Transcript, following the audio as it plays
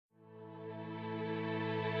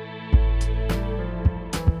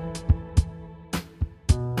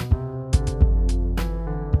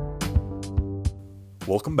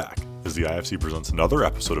Welcome back as the IFC presents another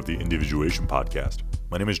episode of the Individuation podcast.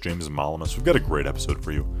 My name is James Malamus. We've got a great episode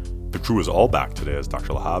for you. The crew is all back today as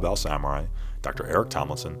Dr. Lahab Al-Samurai, Dr. Eric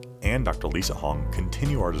Tomlinson, and Dr. Lisa Hong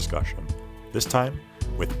continue our discussion, this time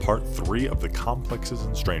with part 3 of the Complexes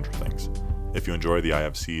and Stranger Things. If you enjoy the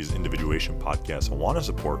IFC's Individuation podcast and want to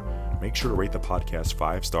support, make sure to rate the podcast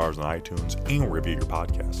 5 stars on iTunes and review your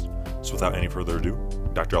podcast. So without any further ado,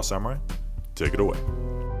 Dr. Al-Samurai, take it away.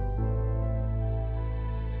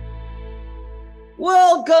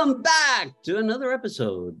 Welcome back to another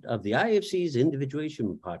episode of the IFC's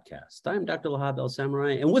Individuation podcast. I'm Dr. Lahab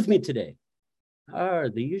Al-Samurai, and with me today are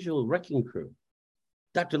the usual wrecking crew.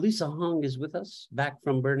 Dr. Lisa Hong is with us, back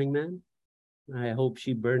from Burning Man. I hope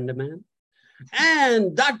she burned a man.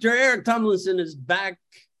 And Dr. Eric Tomlinson is back.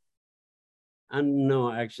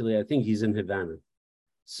 No, actually, I think he's in Havana.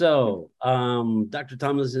 So, Dr.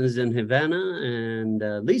 Tomlinson is in Havana,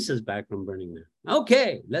 and Lisa's back from Burning Man.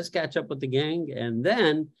 Okay, let's catch up with the gang and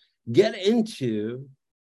then get into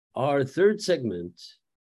our third segment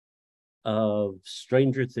of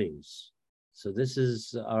Stranger Things. So this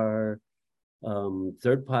is our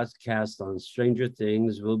third podcast on Stranger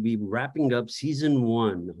Things. We'll be wrapping up season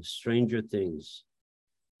 1 of Stranger Things.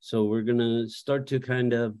 So we're going to start to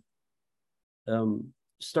kind of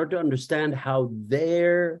start to understand how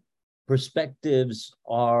their perspectives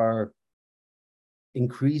are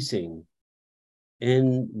increasing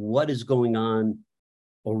and what is going on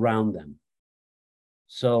around them.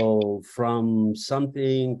 So from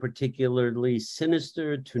something particularly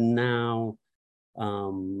sinister to now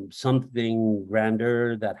something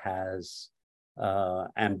grander that has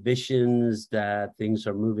ambitions, that things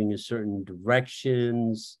are moving in certain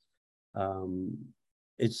directions.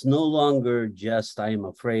 It's no longer just, I am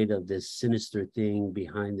afraid of this sinister thing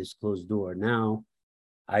behind this closed door. Now,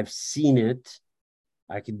 I've seen it,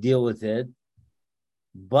 I can deal with it,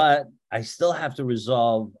 but I still have to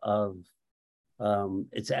resolve of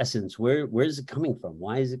its essence. Where is it coming from?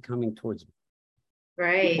 Why is it coming towards me?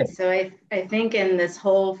 Right. So I think in this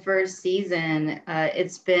whole first season,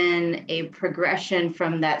 it's been a progression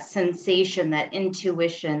from that sensation, that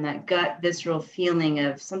intuition, that gut visceral feeling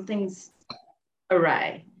of something's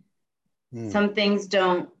awry. Some things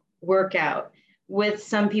don't work out, with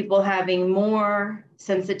some people having more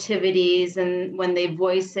sensitivities, and when they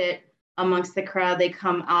voice it amongst the crowd, they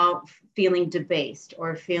come out feeling debased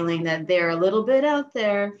or feeling that they're a little bit out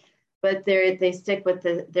there, but they stick with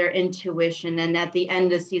their intuition. And at the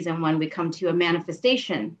end of season 1, we come to a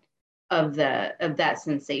manifestation of that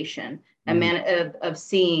sensation, of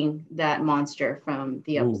seeing that monster from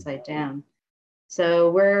the upside down.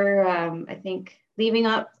 So we're, I think, picking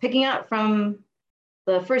up from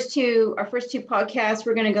our first two podcasts.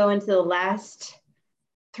 We're going to go into the last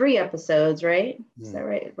 3 episodes, right? Is that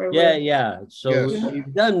right? Yeah. So yes.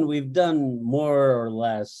 we've done more or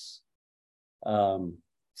less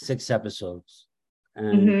 6 episodes,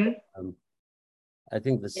 and I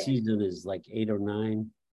think the season is like 8 or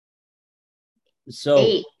 9. So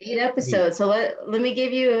 8 episodes. So let me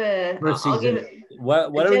give you a general overview.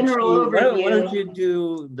 Why don't you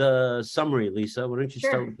do the summary, Lisa? Why don't you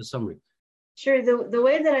start with the summary? Sure. The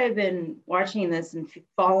way that I've been watching this and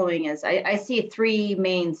following is I see 3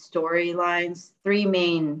 main storylines, 3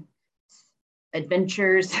 main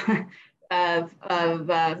adventures of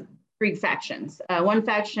 3 factions. One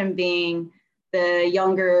faction being the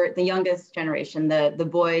youngest generation, the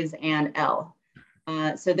boys and Elle.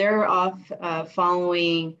 So they're off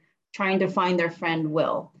trying to find their friend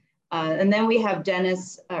Will. And then we have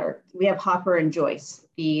we have Hopper and Joyce,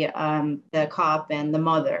 the cop and the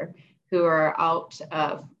mother, who are out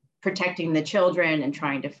protecting the children and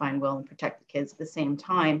trying to find Will and protect the kids at the same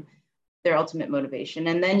time, their ultimate motivation.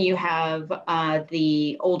 And then you have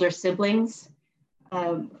the older siblings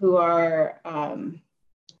who are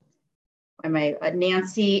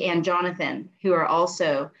Nancy and Jonathan, who are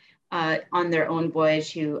also on their own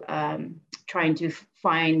voyage, who trying to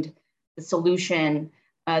find the solution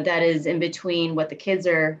that is in between what the kids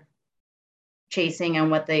are chasing and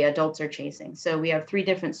what the adults are chasing. So we have 3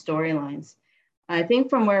 different storylines. I think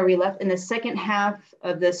from where we left in the second half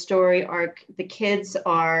of the story arc, the kids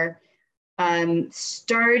are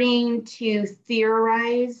starting to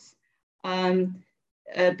theorize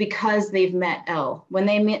because they've met Elle. When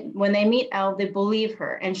they meet Elle, they believe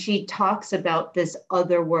her, and she talks about this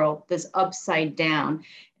other world, this upside down.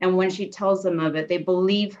 And when she tells them of it, they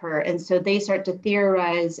believe her, and so they start to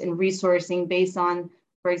theorize and resourcing based on,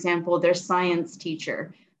 for example, their science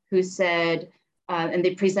teacher, who said, and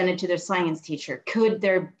they presented to their science teacher, could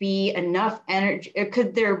there be enough energy, or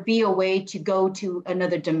could there be a way to go to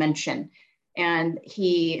another dimension? And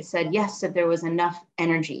he said, yes, if there was enough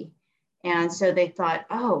energy. And so they thought,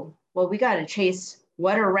 oh, well, we got to chase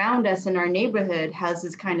what around us in our neighborhood has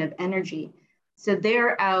this kind of energy. So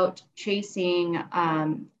they're out chasing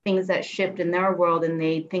things that shift in their world, and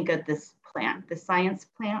they think of this plant, the science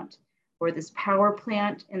plant, or this power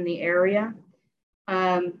plant in the area.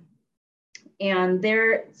 And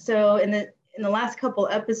they're, so in the last couple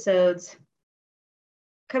episodes,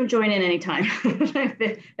 come join in anytime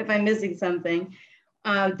if I'm missing something.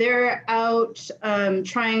 They're out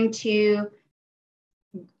trying to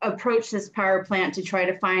approach this power plant to try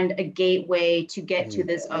to find a gateway to get to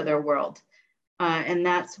this other world. And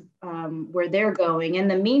that's where they're going. In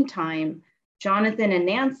the meantime, Jonathan and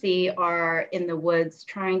Nancy are in the woods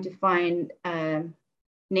trying to find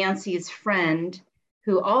Nancy's friend,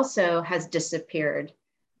 who also has disappeared.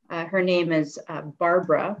 Her name is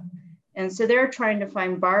Barbara. And so they're trying to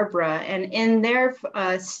find Barbara. And in their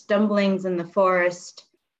stumblings in the forest,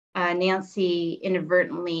 Nancy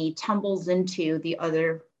inadvertently tumbles into the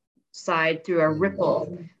other side through a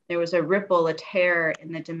ripple. There was a ripple, a tear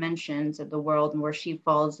in the dimensions of the world, and where she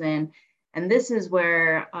falls in. And this is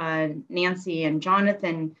where Nancy and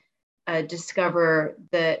Jonathan discover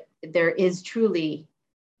that there is truly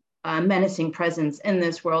a menacing presence in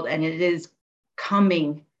this world, and it is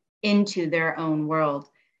coming into their own world.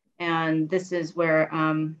 And this is where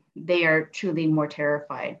they are truly more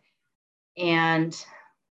terrified. And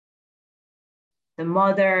the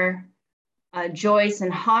mother, Joyce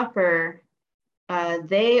and Hopper,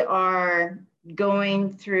 they are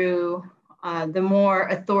going through the more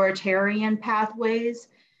authoritarian pathways,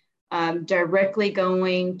 directly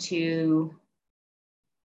going to,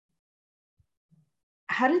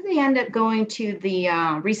 how did they end up going to the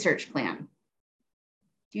research plan?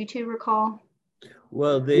 Do you two recall?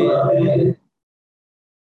 Well, they're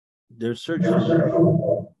searching.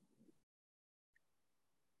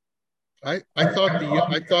 I thought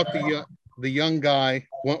the young guy.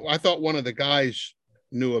 I thought one of the guys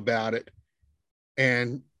knew about it,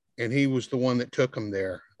 and he was the one that took him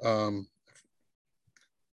there.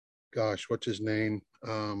 Gosh, what's his name?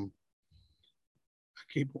 I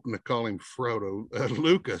keep wanting to call him Frodo.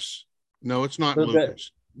 Lucas. No, it's not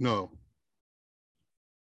Lucas. No.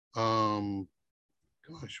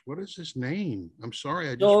 Gosh, what is his name? I'm sorry.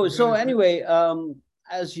 I just so anyway,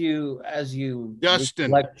 as you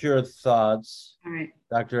Justin, reflect your thoughts, All right.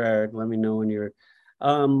 Dr. Eric, let me know when you're.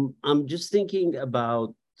 I'm just thinking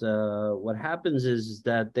about what happens is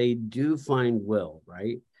that they do find Will,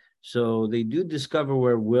 right? So they do discover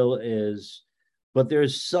where Will is, but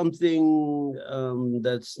there's something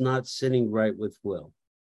that's not sitting right with Will.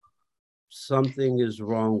 Something is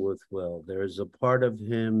wrong with Will. There's a part of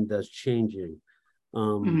him that's changing.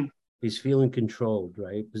 He's feeling controlled,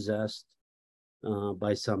 right? Possessed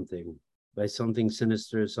by something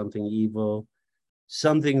sinister, something evil,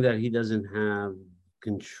 something that he doesn't have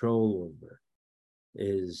control over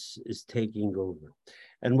is taking over.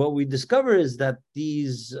 And what we discover is that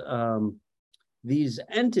these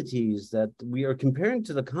entities that we are comparing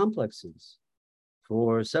to the complexes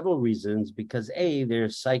for several reasons, because A, they're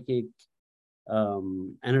psychic,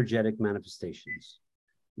 energetic manifestations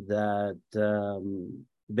that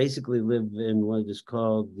basically live in what is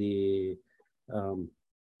called the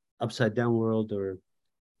upside down world, or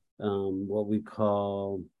what we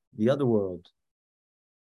call the other world,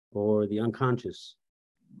 or the unconscious.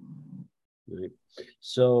 Right.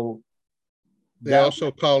 So they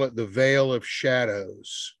also call it the veil of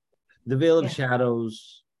shadows. The veil of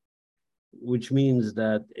shadows, which means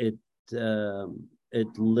that it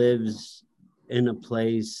lives in a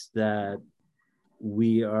place that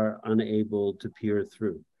we are unable to peer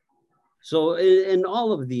through. So in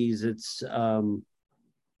all of these, it's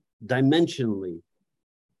dimensionally,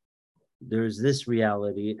 there's this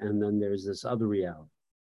reality, and then there's this other reality.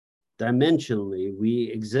 Dimensionally, we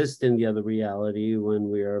exist in the other reality when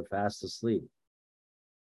we are fast asleep,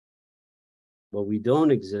 but we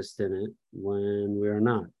don't exist in it when we're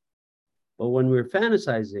not. But when we're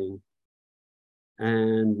fantasizing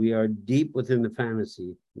and we are deep within the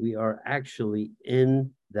fantasy, we are actually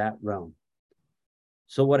in that realm.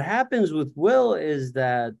 So what happens with Will is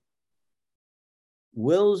that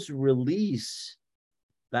Will's release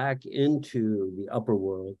back into the upper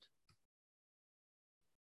world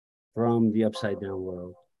from the upside down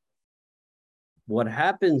world. What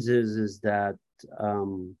happens is that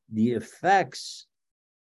the effects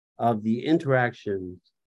of the interaction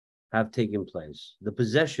have taken place. The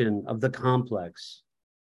possession of the complex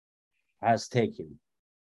has taken.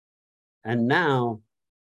 And now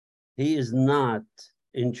he is not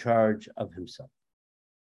in charge of himself.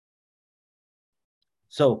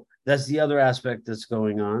 So that's the other aspect that's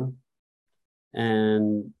going on.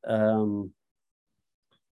 And Dr.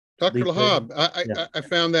 Lahab, yeah. I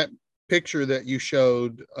found that picture that you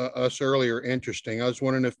showed us earlier interesting. I was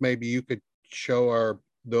wondering if maybe you could show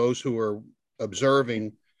those who are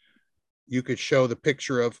observing, you could show the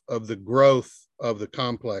picture of the growth of the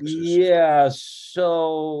complexes. Yeah,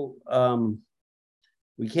 so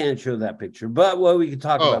we can't show that picture, but well, we can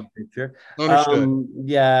talk about the picture. Understood.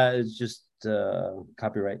 Yeah, it's just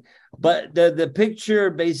copyright. But the picture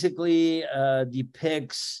basically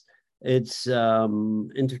depicts it's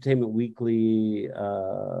Entertainment Weekly,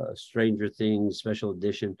 Stranger Things special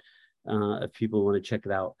edition, if people want to check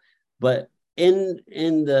it out. But in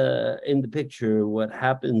the picture, what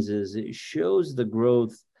happens is it shows the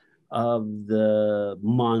growth of the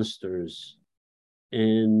monsters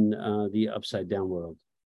in the upside down world.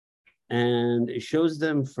 And it shows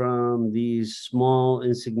them from these small,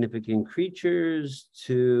 insignificant creatures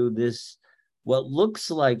to this, what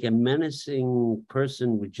looks like a menacing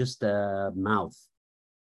person with just a mouth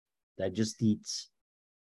that just eats.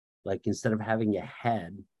 Like instead of having a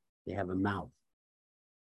head, they have a mouth.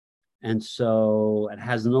 And so it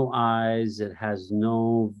has no eyes, it has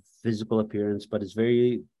no physical appearance, but it's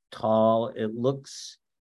very tall. It looks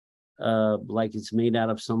like it's made out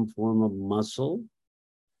of some form of muscle.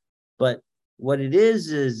 But what it is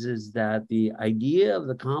that the idea of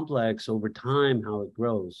the complex over time, how it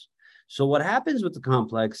grows. So what happens with the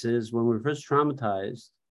complex is when we're first traumatized,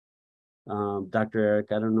 Dr.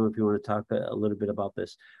 Eric, I don't know if you want to talk a little bit about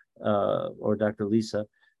this, or Dr. Lisa.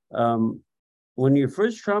 When you're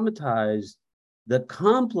first traumatized, the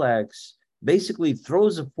complex basically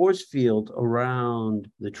throws a force field around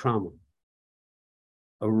the trauma,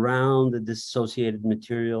 around the dissociated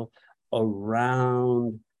material,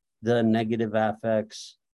 around the negative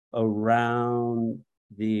affects, around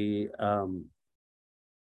the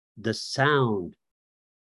sound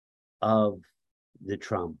of the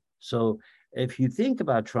trauma. So if you think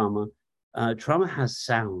about trauma, trauma has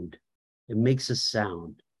sound. It makes a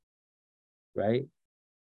sound, right?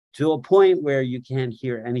 To a point where you can't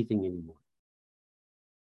hear anything anymore.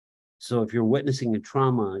 So if you're witnessing a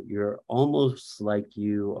trauma, you're almost like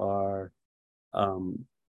you are,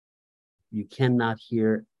 you cannot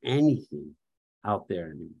hear anything out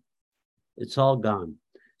there anymore. It's all gone.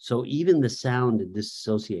 So even the sound is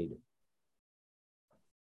dissociated.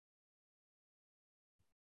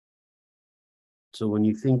 So when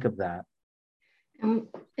you think of that. And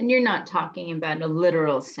you're not talking about a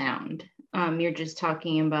literal sound. You're just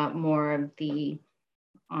talking about more of the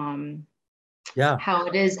how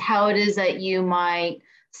it is that you might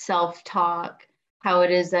self-talk, how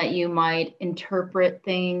it is that you might interpret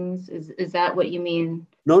things. Is that what you mean?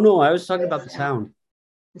 No, I was talking about the sound.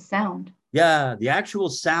 The sound. Yeah, the actual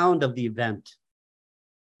sound of the event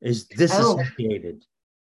is disassociated.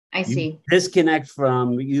 I see. You disconnect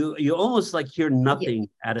from you. You almost like hear nothing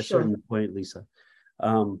at a certain point, Lisa.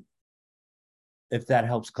 If that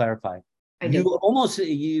helps clarify.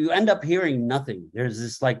 You end up hearing nothing. There's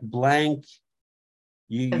this like blank.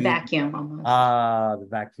 A vacuum almost. The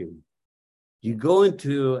vacuum. You go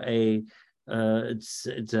into a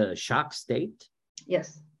it's a shock state.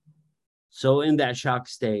 Yes. So in that shock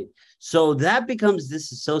state, so that becomes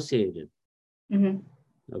disassociated. Mm-hmm.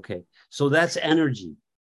 Okay, so that's energy.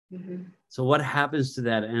 Mm-hmm. So what happens to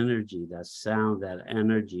that energy, that sound, that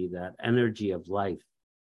energy of life?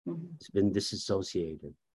 Mm-hmm. It's been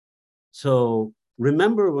disassociated. So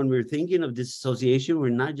remember, when we're thinking of disassociation, we're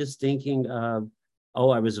not just thinking of, oh,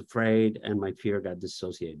 I was afraid and my fear got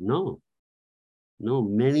disassociated. No,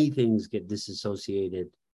 many things get disassociated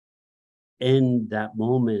in that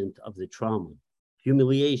moment of the trauma.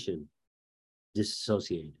 Humiliation,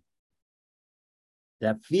 disassociated.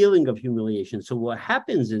 That feeling of humiliation. So what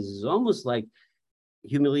happens is almost like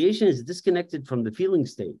humiliation is disconnected from the feeling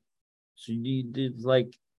state. So it's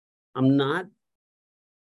like, I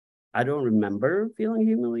don't remember feeling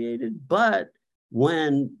humiliated, but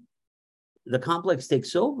when the complex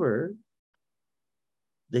takes over,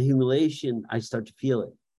 the humiliation, I start to feel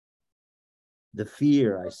it. The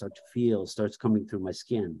fear I start to feel starts coming through my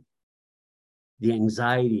skin. The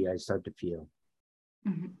anxiety I start to feel.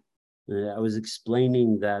 Mm-hmm. I was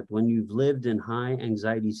explaining that when you've lived in high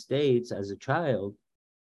anxiety states as a child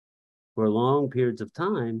for long periods of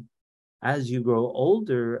time, as you grow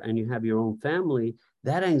older and you have your own family,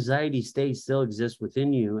 that anxiety state still exists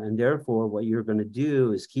within you. And therefore, what you're going to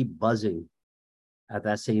do is keep buzzing at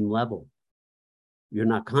that same level. You're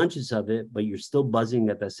not conscious of it, but you're still buzzing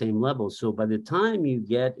at that same level. So by the time you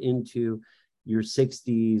get into your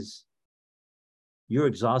 60s, you're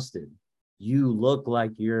exhausted. You look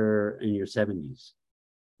like you're in your 70s.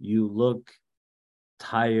 you look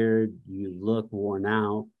tired, you look worn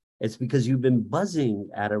out. It's because you've been buzzing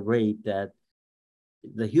at a rate that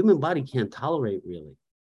the human body can't tolerate, really.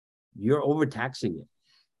 You're overtaxing it.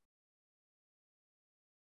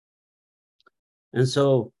 And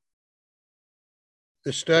so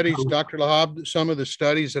the studies, Dr. Lahab, some of the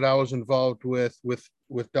studies that I was involved with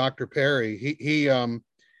Dr. Perry, he and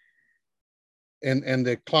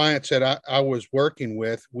the clients that I was working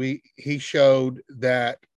with, he showed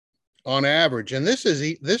that on average, and this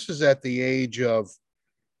is at the age of,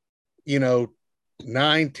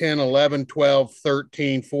 9, 10, 11, 12,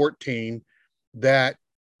 13, 14, that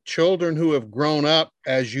children who have grown up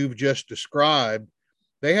as you've just described,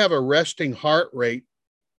 they have a resting heart rate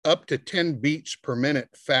up to 10 beats per minute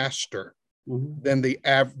faster than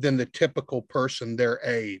the typical person their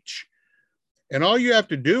age. And all you have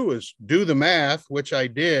to do is do the math, which I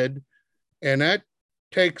did, and that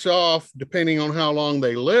takes off, depending on how long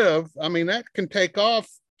they live. I mean, that can take off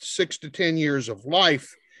 6 to 10 years of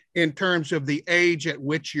life in terms of the age at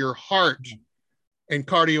which your heart and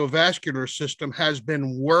cardiovascular system has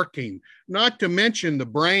been working, not to mention the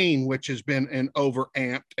brain, which has been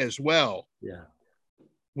overamped as well. Yeah.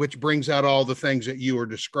 Which brings out all the things that you were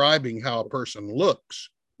describing, how a person looks.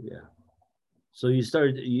 Yeah. So you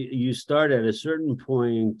start at a certain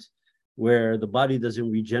point where the body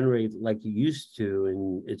doesn't regenerate like it used to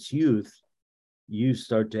in its youth. You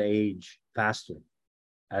start to age faster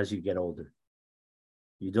as you get older.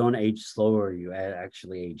 You don't age slower, you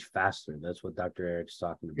actually age faster. That's what Dr. Eric's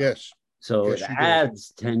talking about. Yes. So yes, it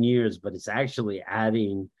adds 10 years, but it's actually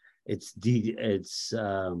adding, it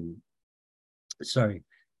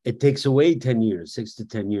takes away 10 years, 6 to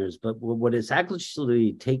 10 years. But what it's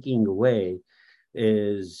actually taking away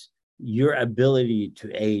is your ability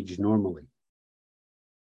to age normally.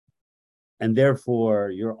 And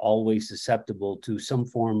therefore, you're always susceptible to some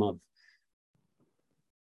form of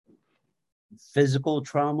physical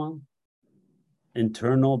trauma,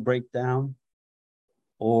 internal breakdown,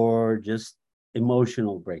 or just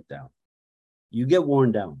emotional breakdown. You get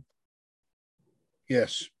worn down.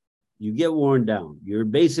 Yes. You get worn down. You're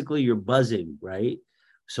buzzing, right?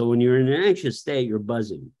 So when you're in an anxious state, you're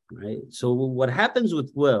buzzing, right? So what happens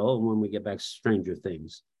with Will, when we get back to Stranger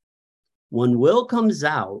Things, when Will comes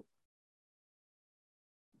out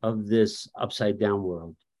of this upside down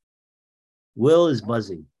world, Will is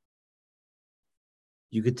buzzing.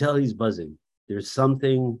 You could tell he's buzzing. There's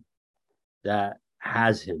something that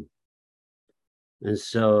has him. And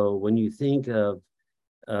so when you think of,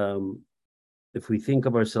 if we think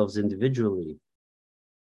of ourselves individually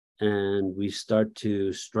and we start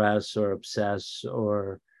to stress or obsess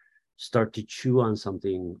or start to chew on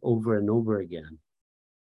something over and over again,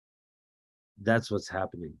 that's what's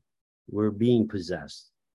happening. We're being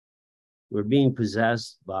possessed. We're being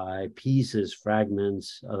possessed by pieces,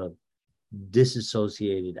 fragments of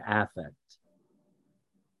disassociated affect,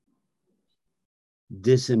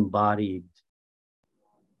 disembodied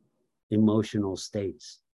emotional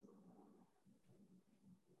states,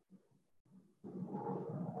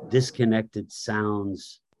 disconnected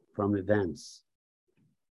sounds from events,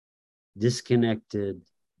 disconnected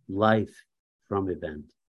life from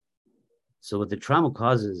event. So what the trauma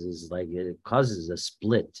causes is it causes a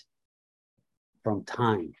split from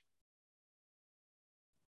time.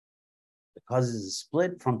 It causes a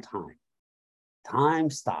split from time. Time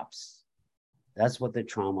stops. That's what the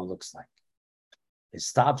trauma looks like. It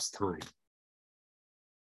stops time.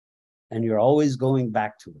 And you're always going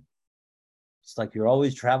back to it. It's like you're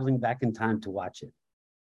always traveling back in time to watch it.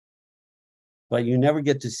 But you never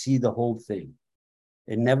get to see the whole thing.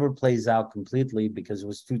 It never plays out completely because it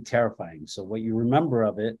was too terrifying. So what you remember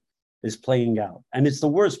of it is playing out. And it's the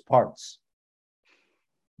worst parts.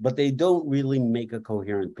 But they don't really make a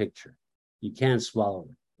coherent picture. You can't swallow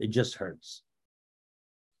it. It just hurts.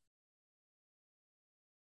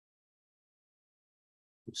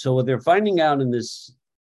 So what they're finding out in this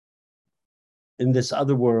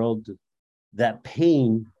other world, that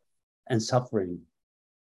pain and suffering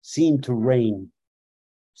seem to reign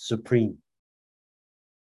supreme.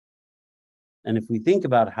 And if we think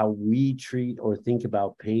about how we treat or think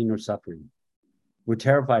about pain or suffering, we're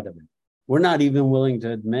terrified of it. We're not even willing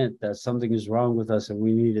to admit that something is wrong with us and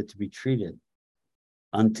we need it to be treated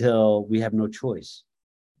until we have no choice,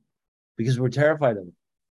 because we're terrified of it.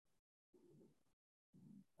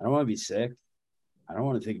 I don't want to be sick. I don't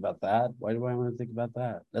want to think about that. Why do I want to think about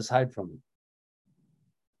that? Let's hide from it.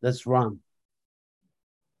 Let's run.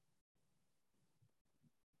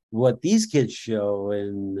 What these kids show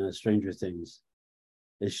in Stranger Things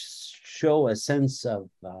is show a sense of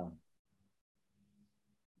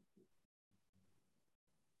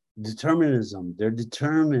Determinism. They're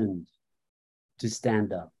determined to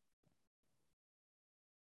stand up.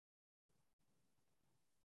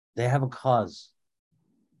 They have a cause.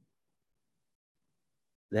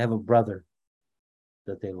 They have a brother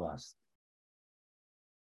that they lost.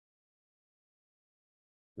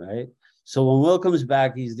 Right? So when Will comes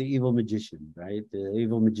back, he's the evil magician, right? The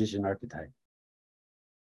evil magician archetype.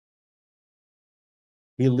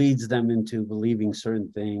 He leads them into believing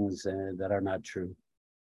certain things that are not true.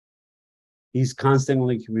 He's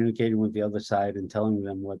constantly communicating with the other side and telling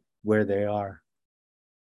them where they are.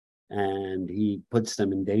 And he puts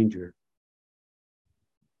them in danger.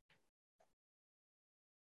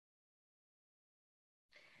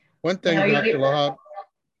 One thing, Dr. Lahab,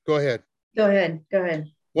 go ahead. Go ahead.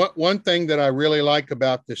 One thing that I really like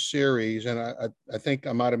about this series, and I think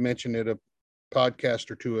I might have mentioned it a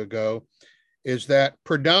podcast or two ago, is that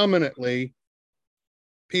predominantly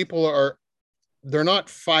they're not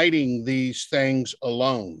fighting these things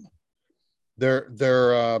alone.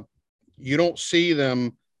 You don't see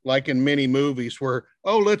them like in many movies where,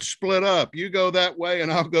 oh, let's split up. You go that way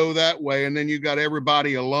and I'll go that way. And then you got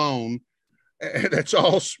everybody alone. And it's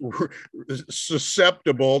all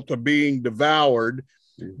susceptible to being devoured.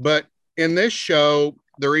 But in this show,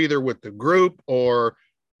 they're either with the group or,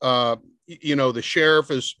 the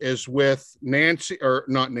sheriff is with Nancy, or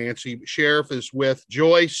not Nancy, sheriff is with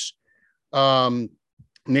Joyce.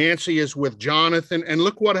 Nancy is with Jonathan. And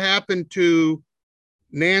look what happened to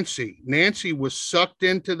Nancy. Nancy was sucked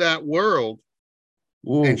into that world.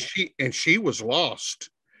 Ooh. and she was lost.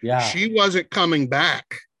 Yeah. She wasn't coming back.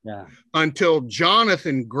 Yeah. Until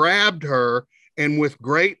Jonathan grabbed her and with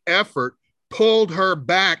great effort pulled her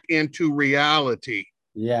back into reality.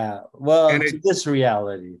 Yeah. Well, this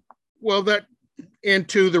reality. Well,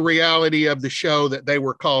 into the reality of the show that they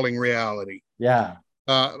were calling reality. Yeah.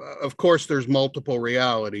 Of course, there's multiple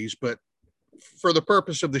realities, but for the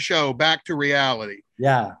purpose of the show, back to reality.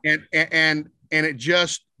 Yeah. And it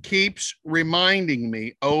just keeps reminding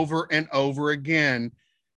me over and over again,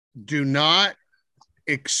 do not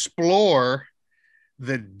explore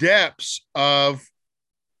the depths of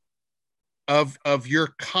your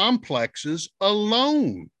complexes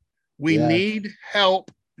alone. We need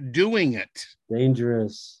help doing it.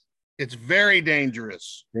 Dangerous. It's very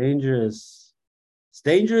dangerous. Dangerous. It's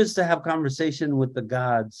dangerous to have conversation with the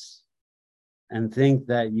gods and think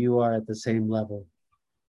that you are at the same level.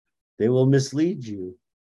 They will mislead you.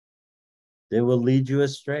 They will lead you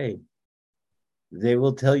astray. They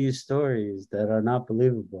will tell you stories that are not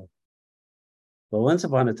believable. But once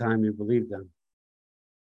upon a time, you believe them.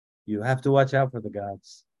 You have to watch out for the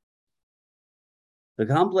gods. The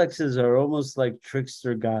complexes are almost like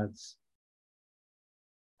trickster gods.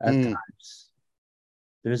 At times,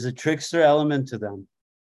 there's a trickster element to them.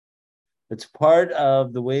 It's part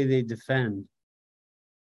of the way they defend.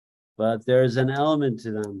 But there's an element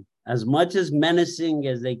to them. As much as menacing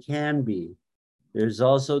as they can be, there's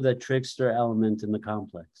also the trickster element in the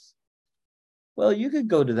complex. Well, you could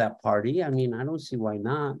go to that party. I mean, I don't see why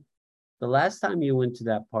not. The last time you went to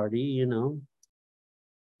that party,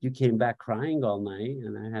 you came back crying all night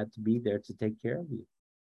and I had to be there to take care of you.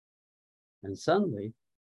 And suddenly,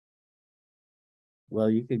 well,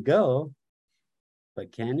 you could go,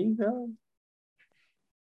 but can you go?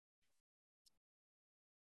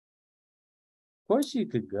 Of course you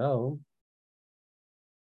could go.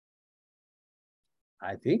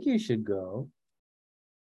 I think you should go.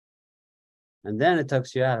 And then it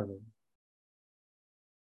tucks you out of it.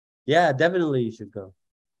 Yeah, definitely you should go.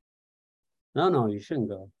 No, you shouldn't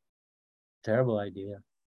go. Terrible idea.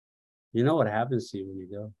 You know what happens to you when you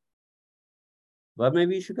go. But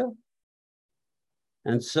maybe you should go.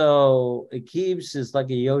 And so it's like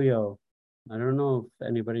a yo-yo. I don't know if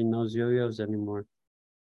anybody knows yo-yos anymore.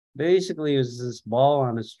 Basically, it's this ball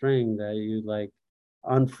on a string that you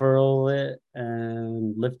unfurl it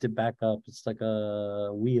and lift it back up. It's like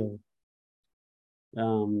a wheel.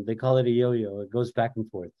 They call it a yo-yo. It goes back and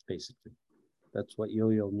forth, basically. That's what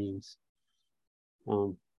yo-yo means.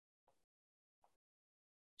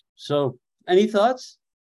 So, any thoughts?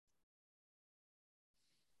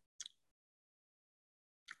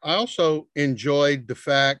 I also enjoyed the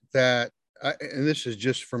fact that, and this is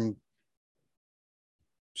just from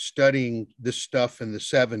studying this stuff in the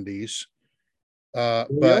 70s,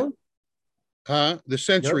 but the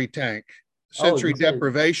sensory tank, sensory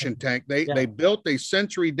deprivation tank. They built a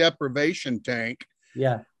sensory deprivation tank.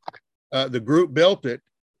 Yeah. The group built it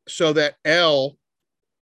so that L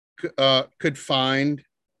could find,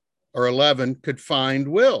 or 11 could find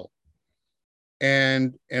Will.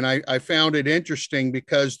 And I found it interesting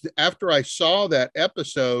because after I saw that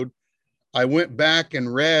episode, I went back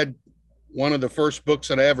and read one of the first books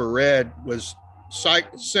that I ever read was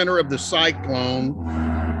Center of the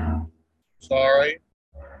Cyclone. Sorry.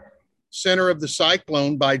 Center of the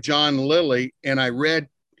Cyclone by John Lilly. And I read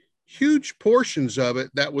huge portions of it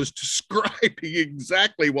that was describing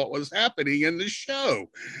exactly what was happening in the show.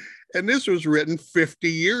 And this was written 50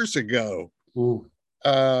 years ago.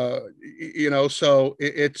 You know, so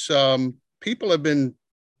it's people have been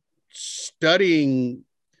studying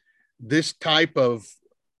this type of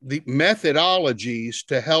the methodologies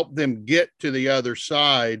to help them get to the other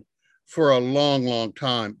side for a long, long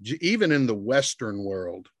time, even in the Western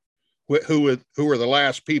world, who were the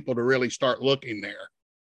last people to really start looking there.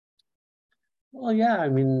 Well, yeah, I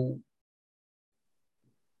mean,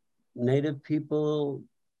 Native people,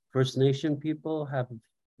 First Nation people have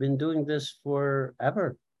been doing this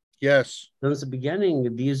forever. Yes. Since the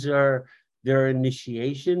beginning. These are their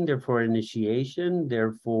initiation, they're for initiation,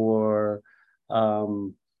 they're for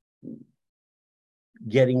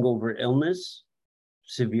getting over illness,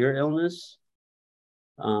 severe illness,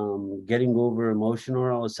 getting over emotional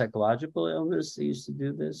or psychological illness. They used to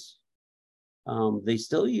do this. They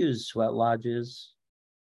still use sweat lodges.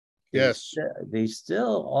 Yes. They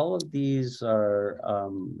still, all of these are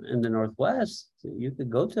in the Northwest. You could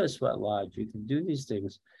go to a sweat lodge. You could do these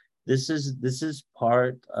things. This is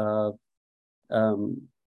part of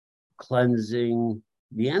cleansing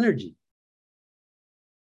the energy,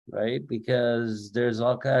 right? Because there's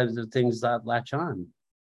all kinds of things that latch on,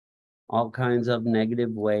 all kinds of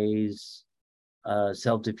negative ways,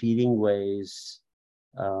 self-defeating ways,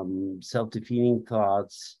 self-defeating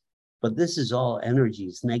thoughts. But this is all energy.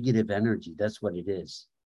 It's negative energy. That's what it is.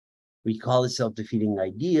 We call it self-defeating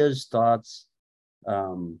ideas, thoughts,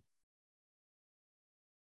 but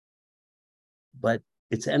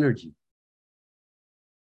it's energy.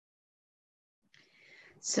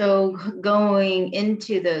 So going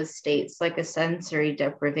into those states like a sensory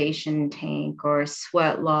deprivation tank or a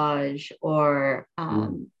sweat lodge or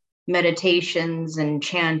meditations and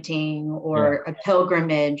chanting or a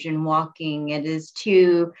pilgrimage and walking, it is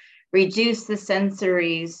to reduce the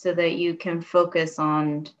sensories so that you can focus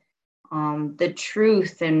on the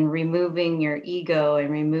truth and removing your ego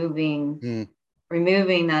and removing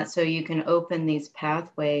that so you can open these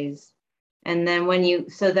pathways. And then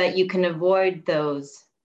so that you can avoid those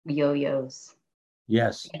yo-yos.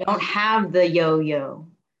 Yes. You don't have the yo-yo.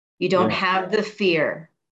 You don't have the fear.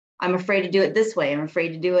 I'm afraid to do it this way. I'm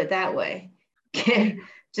afraid to do it that way.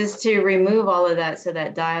 Just to remove all of that so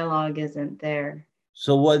that dialogue isn't there.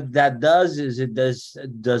 So what that does is it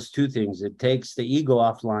does two things. It takes the ego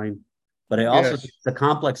offline, but it also takes the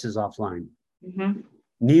complexes offline. Mm-hmm.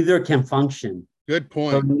 Neither can function. Good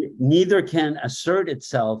point. So neither can assert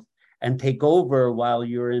itself and take over while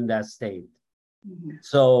you're in that state. Mm-hmm.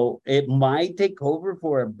 So it might take over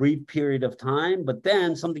for a brief period of time, but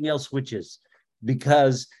then something else switches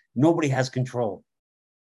because nobody has control.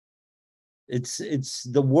 It's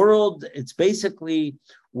the world. It's basically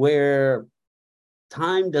where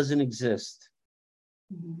time doesn't exist.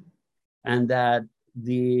 Mm-hmm. And that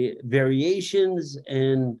the variations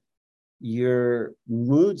in your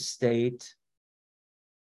mood state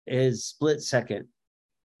is split second.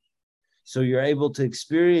 So you're able to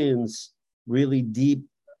experience really deep,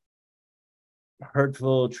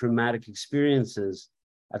 hurtful, traumatic experiences,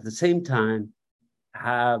 at the same time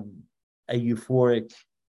have a euphoric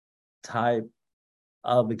type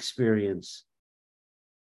of experience.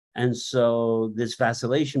 And so this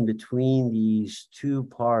vacillation between these two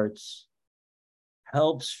parts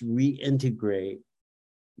helps reintegrate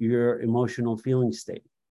your emotional feeling state.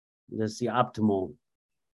 That's the optimal.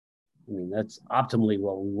 I mean, that's optimally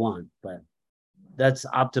what we want, but that's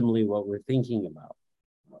optimally what we're thinking about.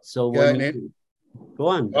 So go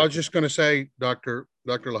on. I was just going to say, Dr.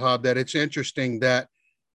 Lahab, that it's interesting that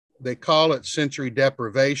they call it sensory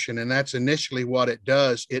deprivation, and that's initially what it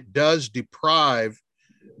does. It does deprive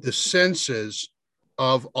the senses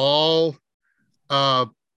of all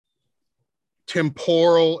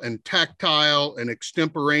temporal and tactile and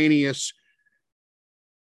extemporaneous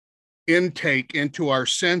intake into our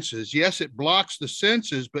senses. Yes, it blocks the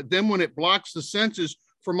senses, but then when it blocks the senses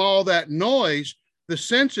from all that noise, the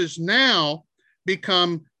senses now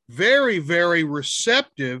become very, very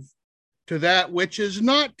receptive to that which is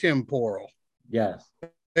not temporal. Yes.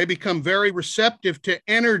 They become very receptive to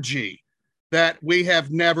energy that we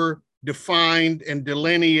have never defined and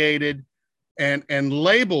delineated and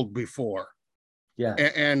labeled before. Yeah.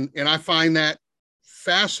 And I find that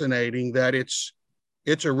fascinating that it's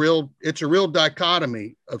a real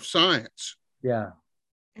dichotomy of science. Yeah.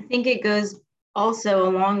 I think it goes also,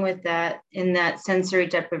 along with that, in that sensory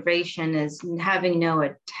deprivation is having no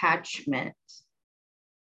attachment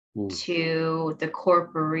to the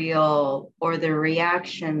corporeal or the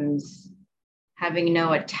reactions, having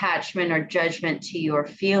no attachment or judgment to your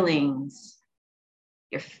feelings,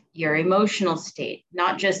 your emotional state,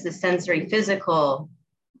 not just the sensory physical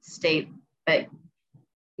state, but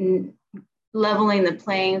leveling the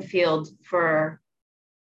playing field for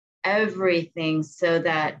everything so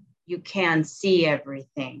that you can see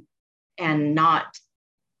everything and not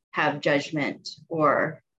have judgment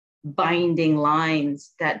or binding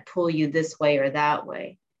lines that pull you this way or that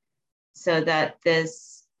way. So that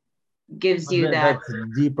this gives you that. That's a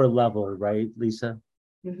deeper level, right, Lisa?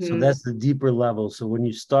 Mm-hmm. So that's the deeper level. So when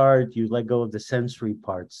you start, you let go of the sensory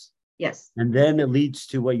parts. Yes. And then it leads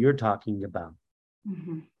to what you're talking about,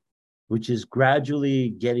 which is gradually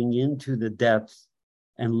getting into the depth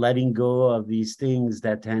and letting go of these things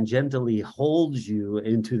that tangentially holds you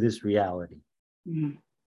into this reality. And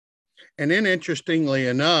then interestingly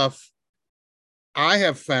enough, I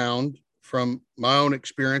have found from my own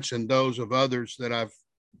experience and those of others that I've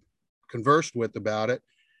conversed with about it,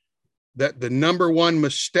 that the number one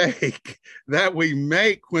mistake that we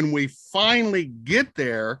make when we finally get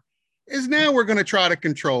there is now we're going to try to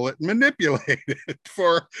control it and manipulate it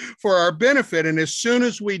for our benefit. And as soon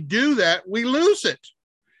as we do that, we lose it.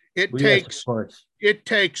 It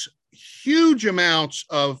takes huge amounts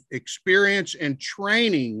of experience and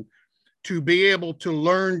training to be able to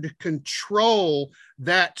learn to control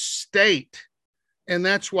that state. And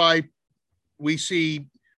that's why we see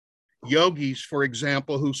yogis, for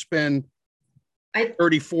example, who spend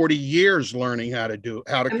 30, 40 years learning how to do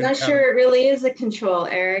how to. I'm not sure it really is a control,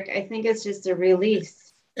 Eric. I think it's just a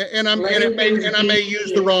release. And I may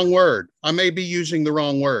use the wrong word. I may be using the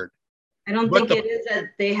wrong word. I don't think it is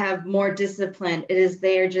that they have more discipline. It is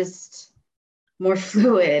they are just more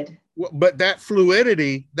fluid. But that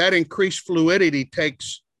fluidity, that increased fluidity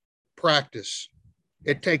takes practice.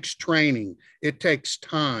 It takes training. It takes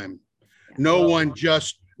time. No one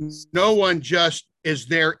just is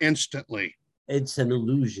there instantly. It's an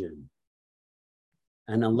illusion.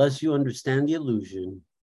 And unless you understand the illusion,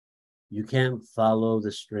 you can't follow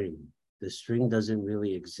the string. The string doesn't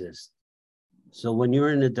really exist. So when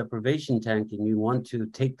you're in a deprivation tank and you want to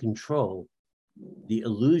take control, the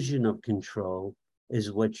illusion of control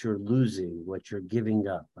is what you're losing, what you're giving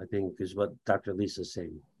up, I think is what Dr. Lisa's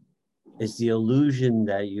saying. It's the illusion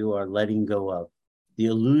that you are letting go of. The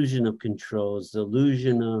illusion of control is the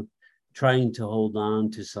illusion of trying to hold on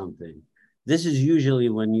to something. This is usually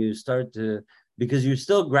when you start to, because you're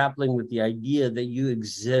still grappling with the idea that you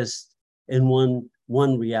exist in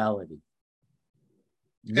one reality.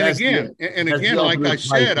 And again, like I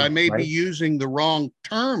said, I may be using the wrong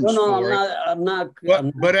terms for it. I'm not.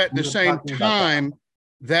 But at the same time,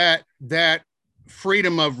 that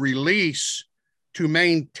freedom of release to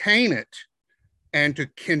maintain it and to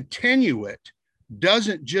continue it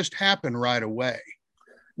doesn't just happen right away.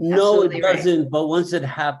 No, it doesn't. But once it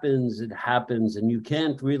happens, and you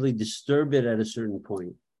can't really disturb it at a certain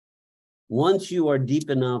point. Once you are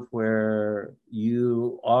deep enough where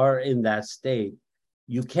you are in that state,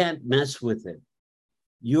 you can't mess with it.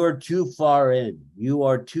 You're too far in. You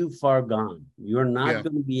are too far gone. You're not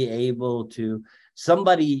going to be able to.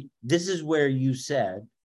 This is where you said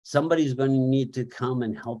somebody's going to need to come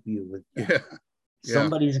and help you with that.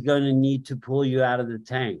 Somebody's going to need to pull you out of the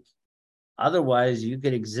tank. Otherwise, you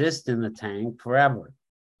could exist in the tank forever.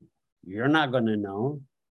 You're not going to know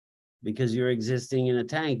because you're existing in a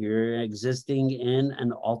tank. You're existing in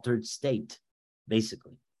an altered state,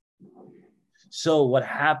 basically. So what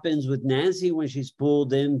happens with Nancy when she's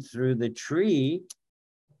pulled in through the tree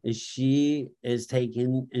is she is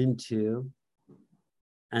taken into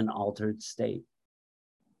an altered state.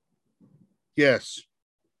 Yes.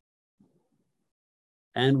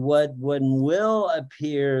 And when Will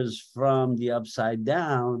appears from the upside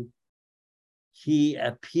down, he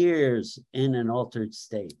appears in an altered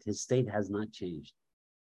state. His state has not changed.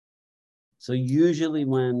 So usually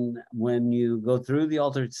when you go through the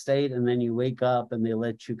altered state and then you wake up and they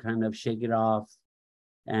let you kind of shake it off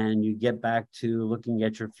and you get back to looking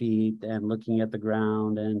at your feet and looking at the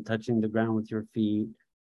ground and touching the ground with your feet,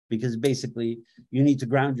 because basically you need to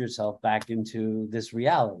ground yourself back into this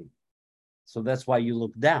reality. So that's why you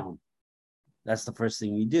look down. That's the first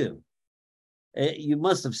thing you do. You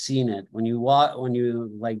must have seen it when you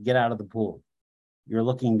like get out of the pool. You're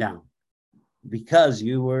looking down because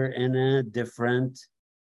you were in a different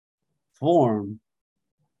form.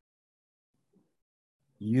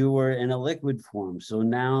 You were in a liquid form. So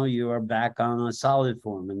now you are back on a solid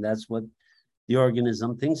form. And that's what the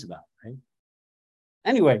organism thinks about, right?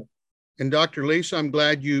 Anyway. And Dr. Lisa, I'm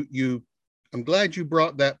glad you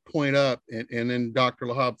brought that point up, and then Dr.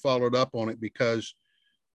 Lahab followed up on it, because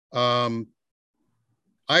I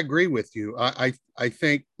agree with you. I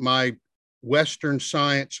think my Western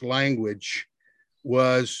science language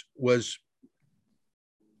was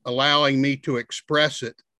allowing me to express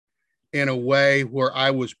it in a way where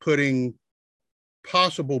I was putting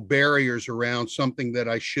possible barriers around something that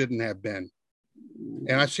I shouldn't have been.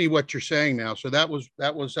 And I see what you're saying now. So that was,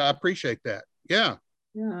 I appreciate that. Yeah.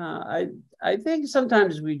 Yeah. I think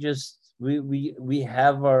sometimes we just, we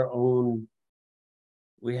have our own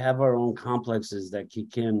complexes that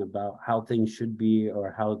kick in about how things should be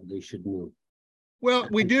or how they should move. Well,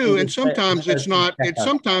 we do. And sometimes it's not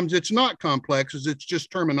complexes. It's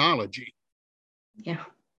just terminology. Yeah.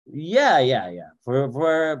 Yeah.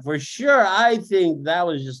 For sure. I think that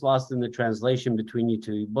was just lost in the translation between you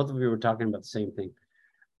two. Both of you were talking about the same thing.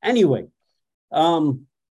 Anyway,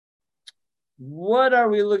 what are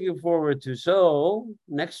we looking forward to? So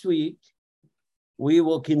next week, we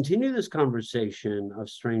will continue this conversation of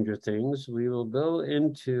Stranger Things. We will go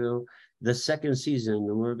into the second season,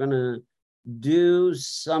 and we're going to do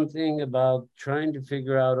something about trying to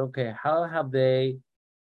figure out, okay, how have they,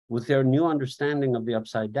 with their new understanding of the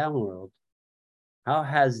upside down world, how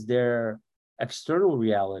has their external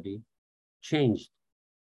reality changed?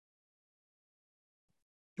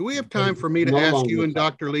 Do we have time for me to ask you and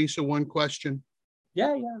Dr. Lisa one question?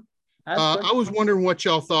 Yeah. I was wondering what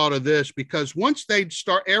y'all thought of this, because once they'd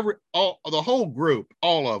start, the whole group,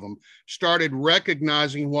 all of them, started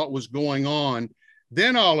recognizing what was going on,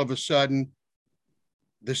 then all of a sudden,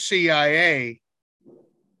 the CIA,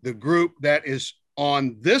 the group that is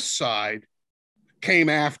on this side, came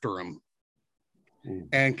after them,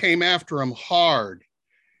 and came after them hard,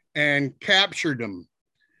 and captured them,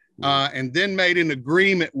 and then made an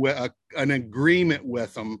agreement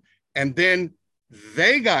with them, and then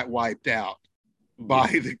they got wiped out by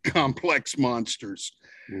the complex monsters.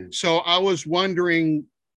 So I was wondering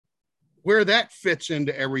where that fits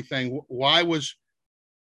into everything. Was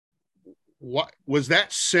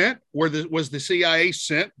that sent? Was the CIA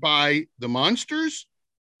sent by the monsters,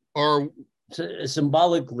 or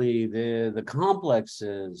symbolically the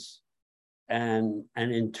complexes and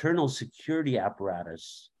an internal security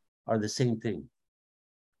apparatus are the same thing?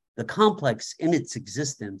 The complex in its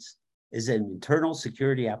existence is an internal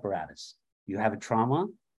security apparatus. You have a trauma,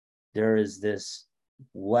 there is this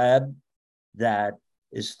web that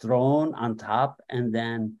is thrown on top, and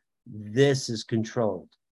then this is controlled.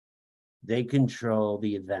 They control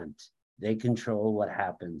the event. They control what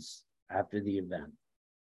happens after the event.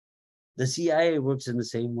 The CIA works in the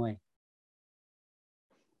same way.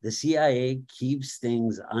 The CIA keeps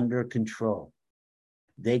things under control.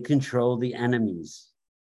 They control the enemies.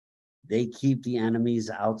 They keep the enemies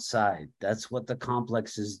outside. That's what the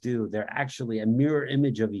complexes do. They're actually a mirror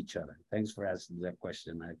image of each other. Thanks for asking that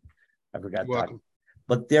question. I forgot to talk.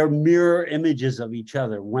 But they're mirror images of each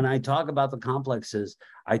other. When I talk about the complexes,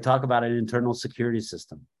 I talk about an internal security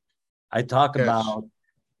system. I talk about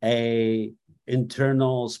a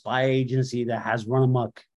internal spy agency that has run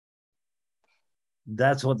amok.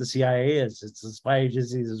 That's what the CIA is. It's a spy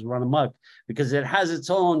agency that's run amok because it has its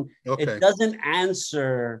own, it doesn't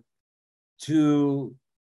answer to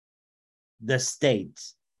the state.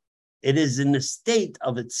 It is in the state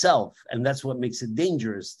of itself, and that's what makes it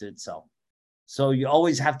dangerous to itself. So you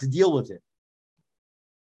always have to deal with it,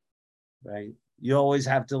 right? You always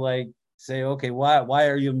have to like say, okay, why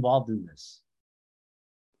are you involved in this,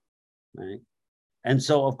 right? And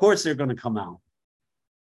so of course they're going to come out.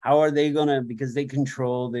 How are they going to? Because they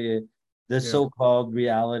control the so-called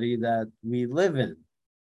reality that we live in,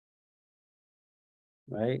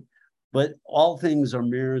 right? But all things are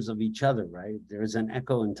mirrors of each other, right? There's an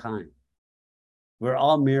echo in time. We're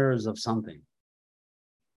all mirrors of something.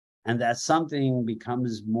 And that something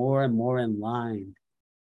becomes more and more in line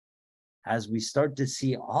as we start to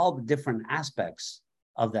see all the different aspects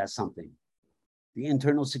of that something. The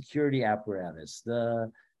internal security apparatus,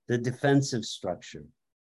 the defensive structure,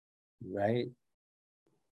 right?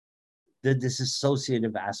 The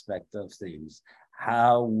disassociative aspect of things,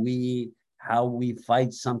 how we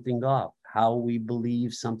fight something off, how we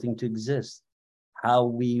believe something to exist, how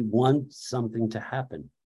we want something to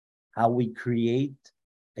happen, how we create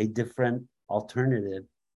a different alternative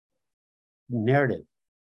narrative.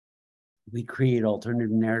 We create alternative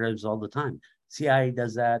narratives all the time. CIA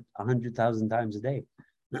does that 100,000 times a day.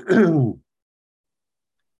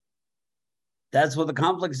 That's what the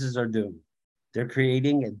complexes are doing. They're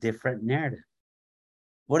creating a different narrative.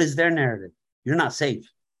 What is their narrative? You're not safe.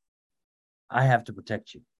 I have to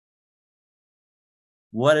protect you.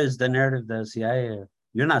 what is the narrative that the CIA?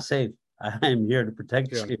 You're not safe. I am here to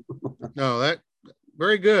protect Yeah. you. No, that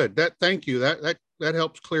very good. Thank you. That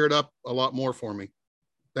helps clear it up a lot more for me.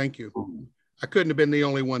 Thank you. I couldn't have been the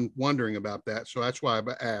only one wondering about that, so that's why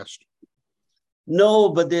I asked. No,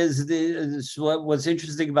 but what's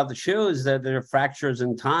interesting about the show is that there are fractures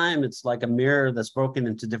in time. It's like a mirror that's broken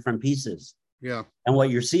into different pieces. Yeah. And what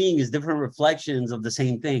you're seeing is different reflections of the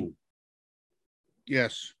same thing.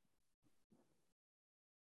 Yes.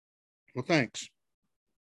 Well, thanks.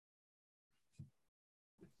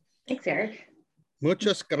 Thanks, Eric.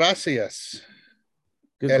 Muchas gracias.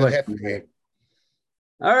 Good El question. jefe. Eric.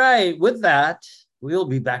 All right. With that, we'll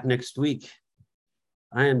be back next week.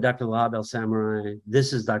 I am Dr. Lahab El Samurai.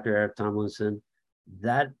 This is Dr. Eric Tomlinson.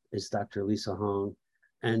 That is Dr. Lisa Hong.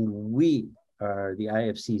 And we are the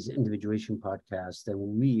IFC's Individuation podcast, and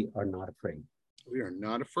we are not afraid. We are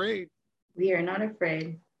not afraid. We are not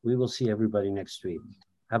afraid. We will see everybody next week.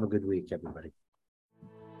 Have a good week, everybody.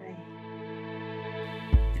 Bye.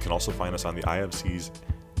 You can also find us on the IFC's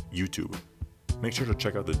YouTube. Make sure to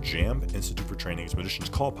check out the JAM Institute for Training's Magician's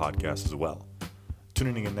Call podcast as well.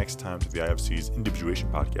 Tuning in next time to the IFC's Individuation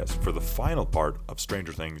podcast for the final part of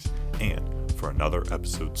Stranger Things and for another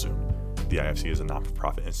episode soon. The IFC is a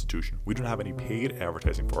not-for-profit institution. We don't have any paid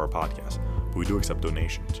advertising for our podcast, but we do accept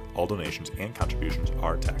donations. All donations and contributions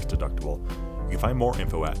are tax deductible. You can find more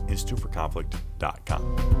info at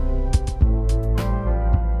instituteforconflict.com.